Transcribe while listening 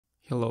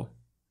Hello,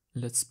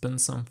 let's spin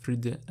some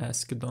 3D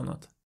ASCII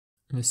donut.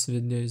 This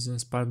video is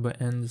inspired by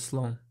Andy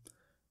Sloan.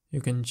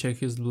 You can check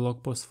his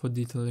blog post for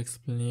detailed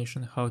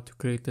explanation how to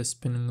create a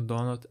spinning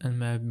donut and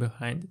map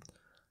behind it.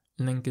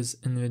 Link is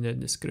in video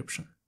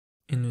description.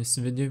 In this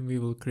video we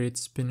will create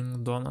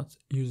spinning donut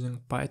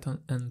using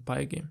Python and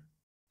Pygame.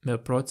 The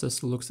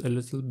process looks a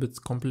little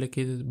bit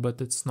complicated,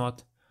 but it's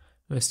not.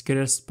 The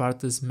scariest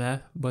part is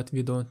math, but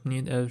we don't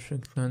need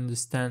everything to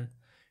understand,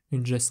 we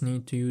just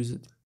need to use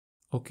it.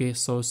 Okay,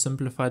 so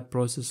simplified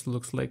process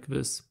looks like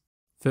this.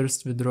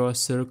 First we draw a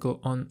circle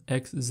on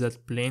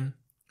XZ plane,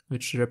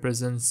 which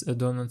represents a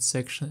donut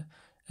section,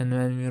 and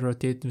then we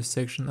rotate the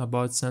section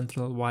about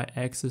central Y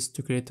axis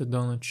to create a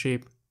donut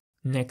shape.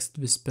 Next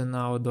we spin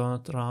our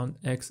donut around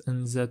X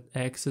and Z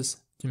axis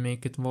to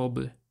make it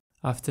wobbly.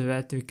 After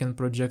that we can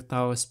project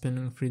our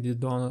spinning 3D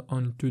donut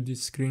on 2D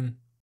screen.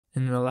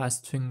 And the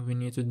last thing, we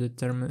need to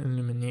determine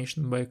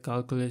illumination by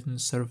calculating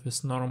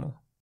surface normal.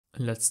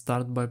 Let's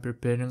start by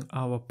preparing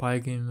our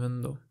Pygame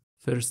window.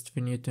 First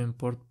we need to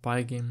import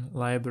Pygame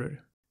library.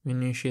 We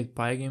initiate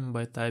Pygame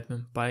by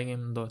typing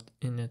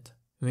pygame.init.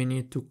 We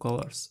need two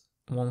colors,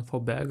 one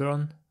for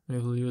background, we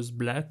will use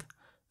black,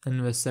 and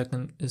the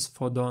second is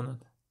for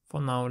donut.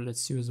 For now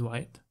let's use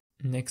white.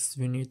 Next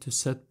we need to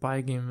set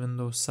Pygame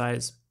window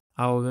size.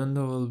 Our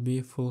window will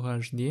be Full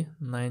HD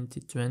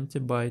 1920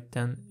 by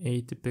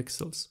 1080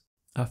 pixels.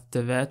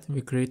 After that we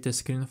create a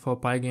screen for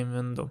Pygame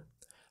window.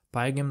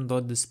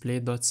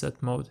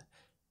 Pygame.display.setMode,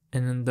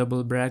 and in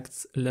double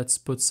brackets let's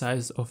put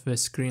size of the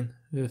screen,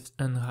 width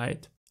and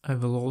height. I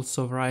will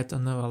also write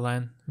another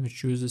line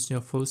which uses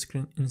your full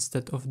screen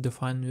instead of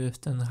defined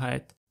width and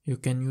height. You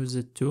can use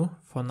it too,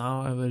 for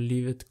now I will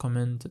leave it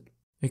commented.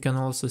 We can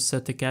also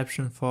set a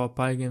caption for our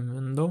Pygame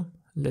window.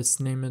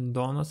 Let's name it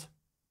donut,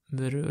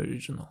 very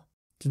original.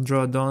 To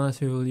draw a donut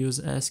we will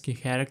use ASCII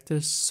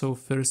characters, so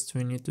first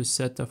we need to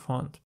set a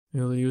font. We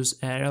will use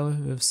Arial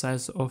with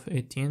size of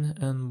 18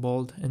 and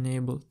bold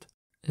enabled.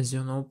 As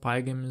you know,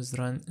 Pygame is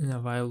run in a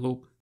while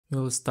loop. We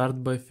will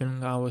start by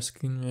filling our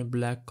screen with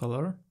black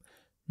color.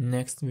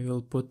 Next we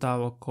will put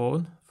our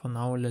code. For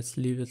now let's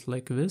leave it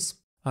like this.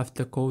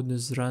 After code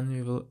is run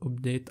we will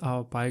update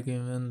our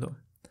Pygame window.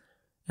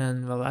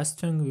 And the last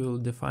thing, we will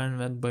define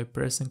that by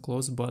pressing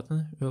close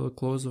button. We will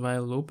close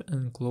while loop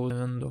and close the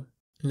window.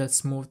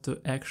 Let's move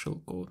to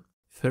actual code.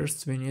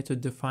 First we need to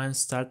define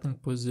starting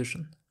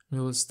position. We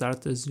will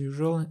start as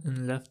usual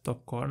in left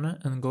top corner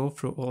and go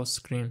through all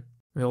screen.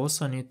 We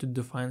also need to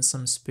define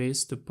some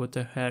space to put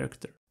a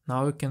character.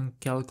 Now we can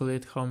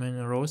calculate how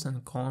many rows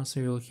and columns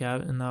we will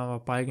have in our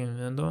Pygame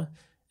window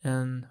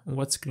and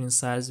what screen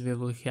size we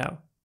will have.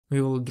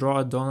 We will draw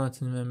a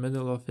donut in the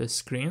middle of the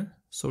screen,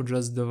 so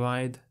just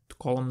divide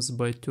columns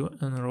by 2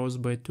 and rows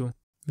by 2.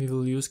 We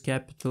will use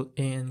capital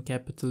A and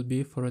capital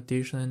B for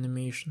rotation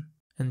animation,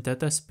 and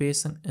theta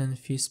spacing and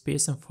phi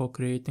spacing for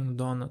creating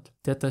donut.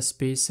 Theta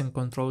spacing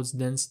controls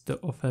density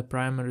of a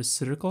primary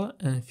circle,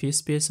 and phi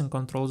spacing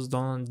controls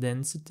donut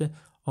density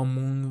on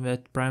moving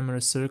that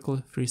primary circle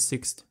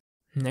 360.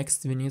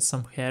 Next we need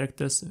some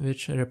characters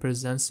which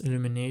represents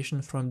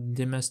illumination from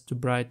dimmest to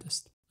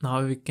brightest.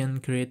 Now we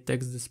can create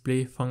text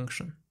display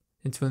function.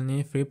 It will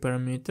need 3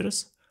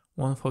 parameters,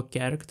 one for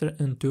character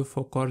and 2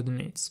 for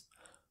coordinates.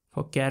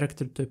 For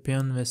character to appear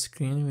on the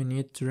screen we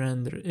need to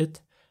render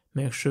it,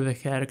 make sure the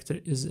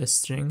character is a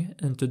string,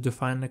 and to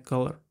define a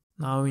color.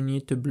 Now we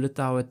need to blit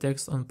our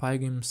text on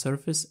Pygame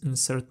surface in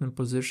certain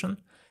position,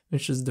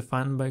 which is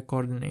defined by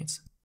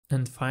coordinates.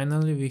 And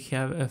finally we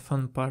have a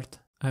fun part.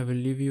 I will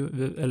leave you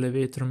with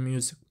elevator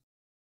music.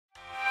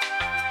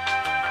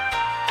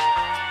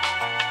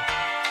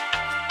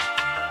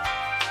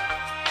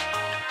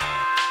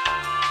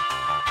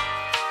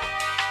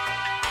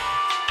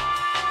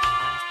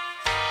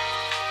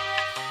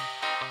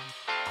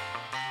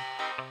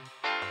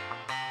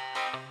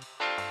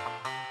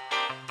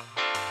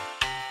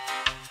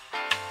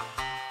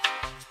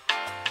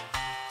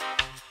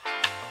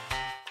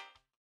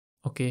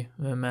 Okay,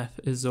 the math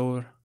is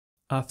over.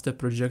 After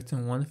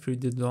projecting one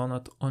 3D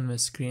donut on the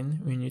screen,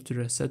 we need to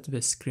reset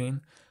the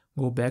screen,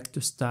 go back to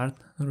start,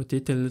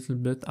 rotate a little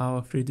bit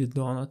our 3D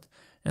donut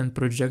and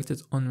project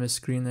it on the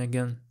screen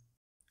again.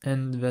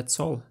 And that's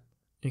all.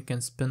 You can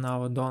spin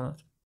our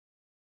donut.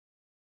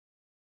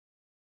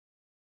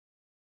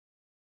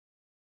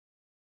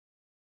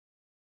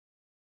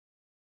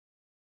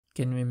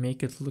 Can we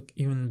make it look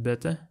even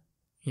better?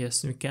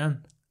 Yes, we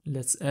can.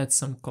 Let's add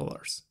some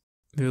colors.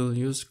 We will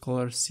use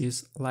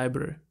ColorSeize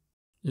library.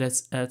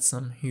 Let's add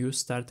some hue,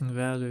 starting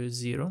value is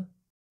 0.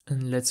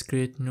 And let's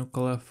create new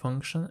color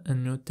function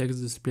and new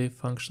text display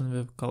function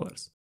with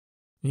colors.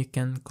 We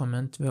can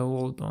comment the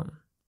old one.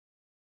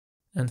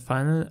 And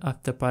finally,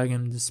 after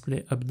Pygame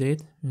display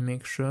update, we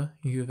make sure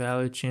hue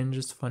value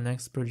changes for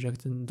next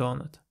projected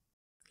donut.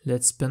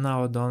 Let's spin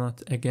our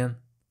donut again.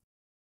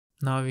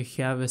 Now we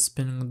have a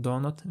spinning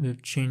donut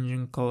with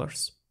changing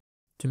colors.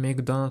 To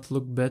make donut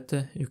look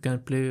better, you can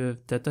play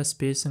with theta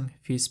spacing,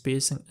 phi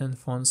spacing and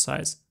font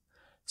size.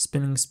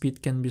 Spinning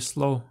speed can be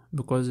slow,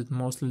 because it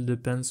mostly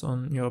depends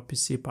on your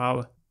PC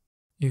power.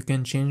 You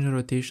can change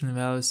rotation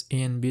values A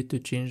and B to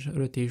change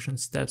rotation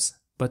steps,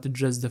 but it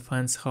just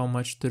defines how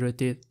much to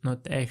rotate,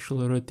 not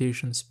actual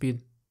rotation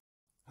speed.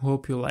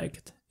 Hope you like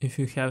it. If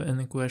you have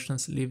any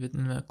questions, leave it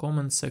in the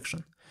comment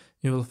section.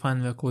 You will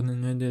find the code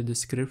in video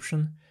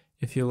description.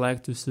 If you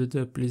liked this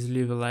video, please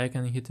leave a like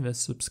and hit the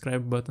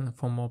subscribe button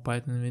for more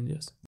Python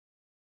videos.